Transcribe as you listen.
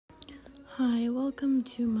Hi, welcome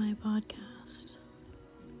to my podcast.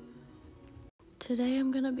 Today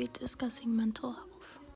I'm going to be discussing mental health.